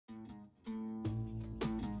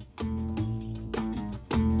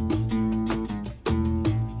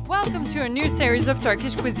welcome to a new series of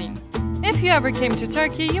Turkish cuisine. If you ever came to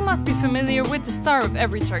Turkey, you must be familiar with the star of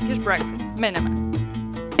every Turkish breakfast, Menemen.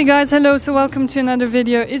 Hey guys, hello, so welcome to another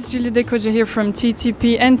video. It's Julide Koca here from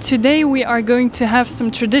TTP, and today we are going to have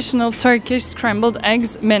some traditional Turkish scrambled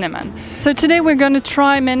eggs menemen. So today we're going to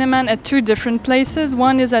try menemen at two different places.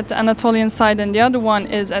 One is at the Anatolian side and the other one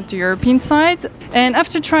is at the European side. And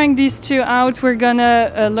after trying these two out, we're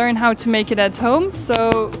gonna learn how to make it at home.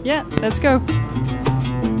 So yeah, let's go.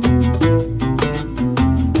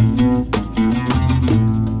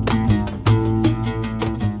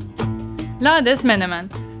 Lades menemen.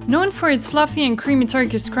 Known for its fluffy and creamy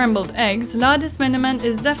Turkish scrambled eggs, Lades menemen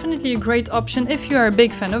is definitely a great option if you are a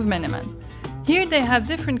big fan of menemen. Here they have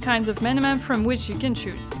different kinds of menemen from which you can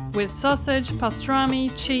choose, with sausage,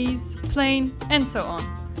 pastrami, cheese, plain, and so on.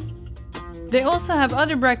 They also have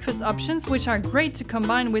other breakfast options which are great to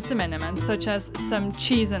combine with the menemen, such as some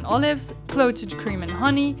cheese and olives, clotted cream and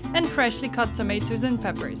honey, and freshly cut tomatoes and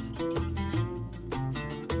peppers.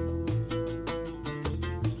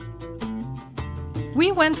 We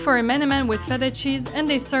went for a menemen with feta cheese and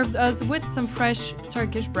they served us with some fresh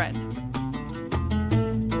Turkish bread. You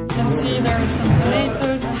can see there are some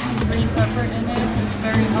tomatoes and some green pepper in it. It's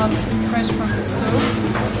very hot and fresh from the stove.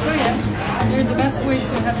 So yeah, here the best way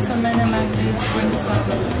to have some menemen is with some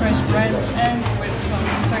fresh bread and with some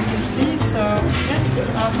Turkish tea. So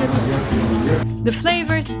yeah, Afiyet Olsun. The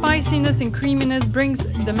flavor, spiciness and creaminess brings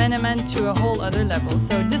the menemen to a whole other level.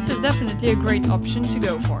 So this is definitely a great option to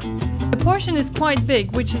go for. The portion is quite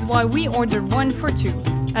big, which is why we ordered one for two,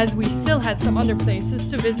 as we still had some other places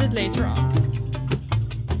to visit later on.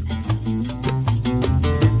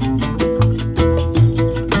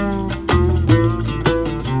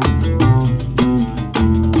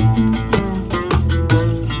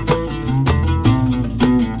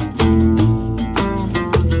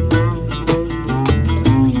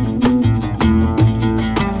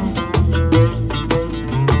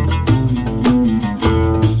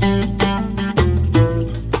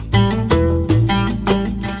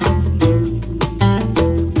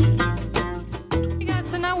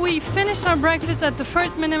 Our breakfast at the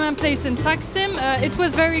first menemen place in Taksim. It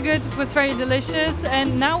was very good, it was very delicious,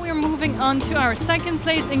 and now we're moving on to our second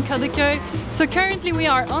place in Kadıköy. So currently we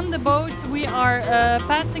are on the boat, we are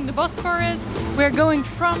passing the Bosphorus, we're going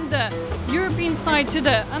from the European side to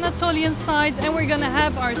the Anatolian side, and we're gonna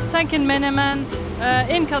have our second menemen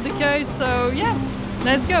in Kadıköy. So yeah,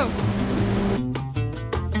 let's go!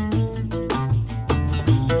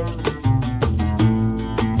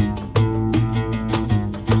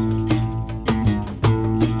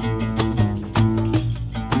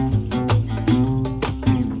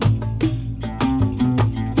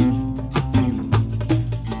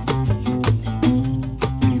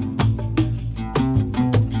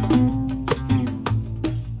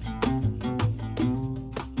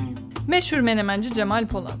 Meşhur Menemenci Cemal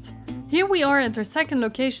Polat. Here we are at our second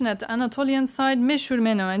location at the Anatolian side, Meşhur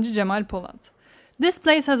Menemenci Cemal Polat. This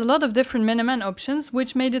place has a lot of different menemen options,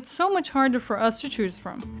 which made it so much harder for us to choose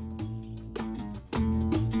from.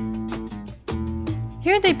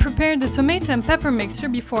 Here they prepare the tomato and pepper mixture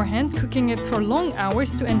beforehand, cooking it for long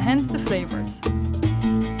hours to enhance the flavors.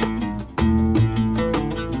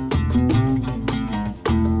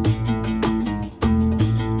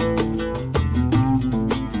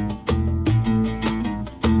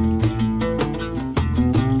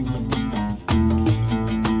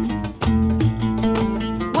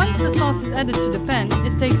 Added to the pan,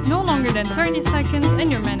 it takes no longer than 30 seconds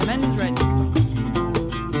and your menemen is ready.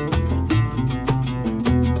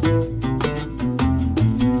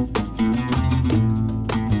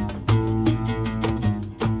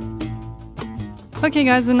 Okay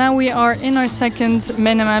guys, so now we are in our second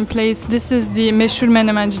menemen place. This is the Meşhur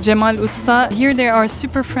Menemenci Cemal Usta. Here they are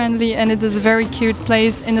super friendly and it is a very cute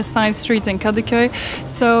place in a side street in Kadıköy.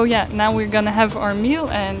 So yeah, now we're gonna have our meal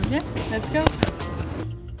and yeah, let's go.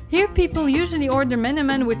 Here people usually order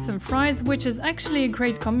menemen with some fries, which is actually a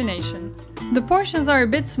great combination. The portions are a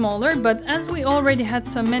bit smaller, but as we already had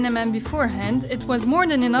some menemen beforehand, it was more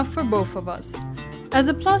than enough for both of us. As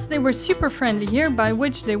a plus, they were super friendly here, by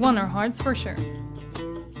which they won our hearts for sure.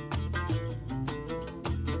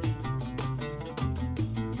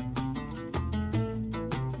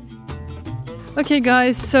 Okay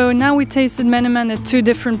guys, so now we tasted menemen at two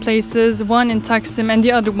different places, one in Taksim and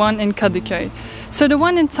the other one in Kadıköy. So the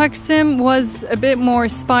one in Taksim was a bit more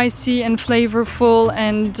spicy and flavorful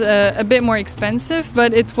and a bit more expensive,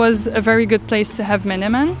 but it was a very good place to have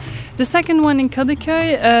menemen. The second one in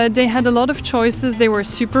Kadıköy, they had a lot of choices, they were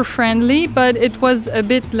super friendly, but it was a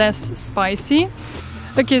bit less spicy.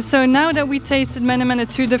 Okay, so now that we tasted menemen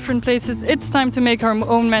at 2 different places, it's time to make our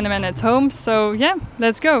own menemen at home. So yeah,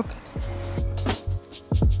 let's go.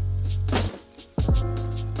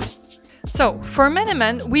 So for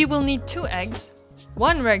menemen, we will need 2 eggs,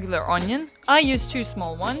 1 regular onion, I use 2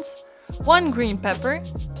 small ones, 1 green pepper,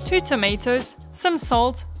 2 tomatoes, some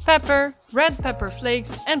salt, pepper, red pepper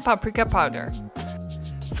flakes and paprika powder.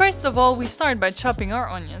 First of all, we start by chopping our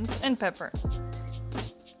onions and pepper.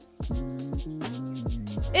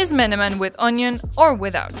 Is menemen with onion or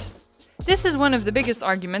without? This is one of the biggest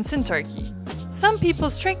arguments in Turkey. Some people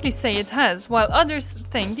strictly say it has, while others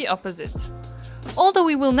think the opposite. Although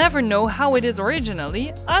we will never know how it is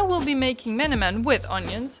originally, I will be making menemen with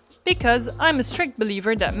onions, because I'm a strict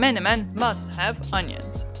believer that menemen must have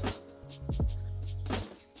onions.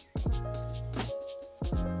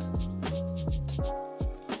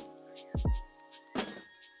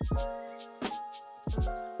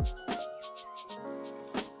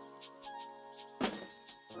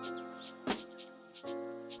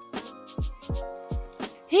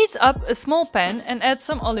 Heat up a small pan and add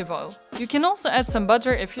some olive oil. You can also add some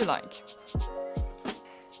butter if you like.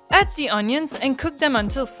 Add the onions and cook them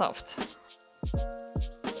until soft.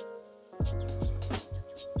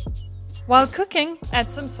 While cooking, add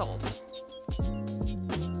some salt.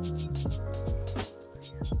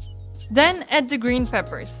 Then add the green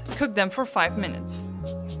peppers. Cook them for 5 minutes.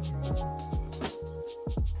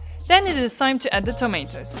 Then it is time to add the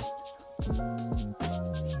tomatoes.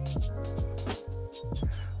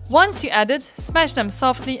 Once you add it, smash them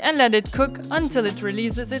softly and let it cook until it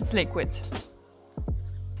releases its liquid.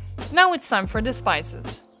 Now it's time for the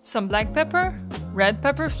spices. Some black pepper, red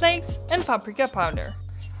pepper flakes and paprika powder.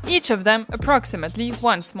 Each of them approximately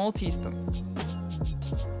 1 small teaspoon.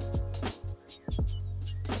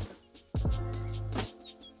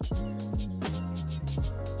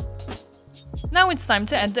 Now it's time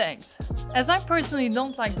to add the eggs. As I personally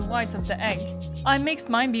don't like the white of the egg, I mix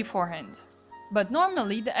mine beforehand. But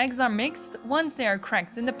normally the eggs are mixed once they are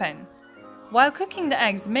cracked in the pan. While cooking the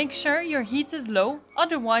eggs, make sure your heat is low,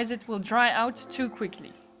 otherwise it will dry out too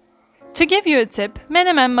quickly. To give you a tip,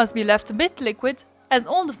 menemen must be left a bit liquid as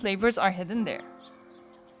all the flavors are hidden there.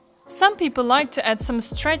 Some people like to add some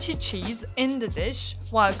stretchy cheese in the dish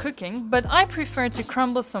while cooking, but I prefer to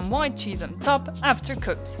crumble some white cheese on top after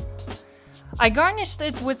cooked. I garnished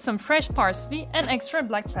it with some fresh parsley and extra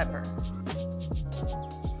black pepper.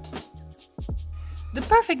 The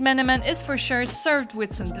perfect menemen is for sure served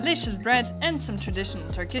with some delicious bread and some traditional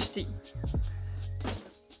Turkish tea.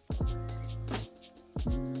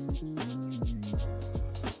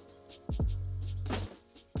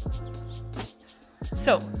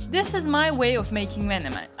 So, this is my way of making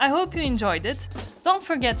menemen. I hope you enjoyed it. Don't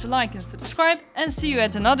forget to like and subscribe and see you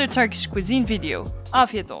at another Turkish cuisine video.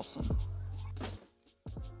 Afiyet Olsun.